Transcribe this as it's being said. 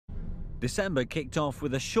December kicked off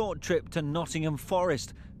with a short trip to Nottingham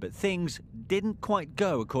Forest, but things didn't quite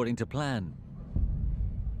go according to plan.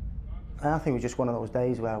 I think it was just one of those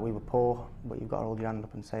days where we were poor, but you've got to hold your hand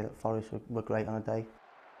up and say that Forest were great on a day.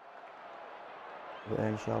 But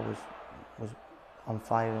Earnshaw was on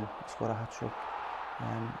fire and he scored a hat-trick.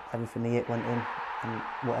 Everything he hit went in, and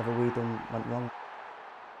whatever we done went wrong.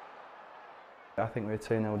 I think we were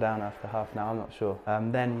 2-0 down after half an hour, I'm not sure.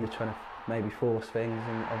 Then you're trying to maybe force things,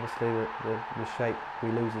 and obviously the shape,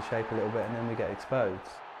 we lose the shape a little bit and then we get exposed.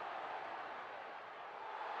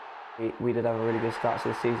 We did have a really good start to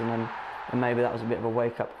the season, and maybe that was a bit of a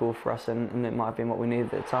wake-up call for us, and it might have been what we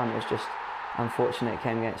needed at the time. It was just unfortunate it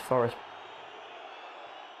came against Forest.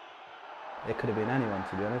 It could have been anyone,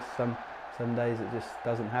 to be honest. Some days it just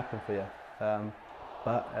doesn't happen for you.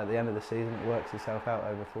 But at the end of the season it works itself out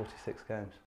over 46 games.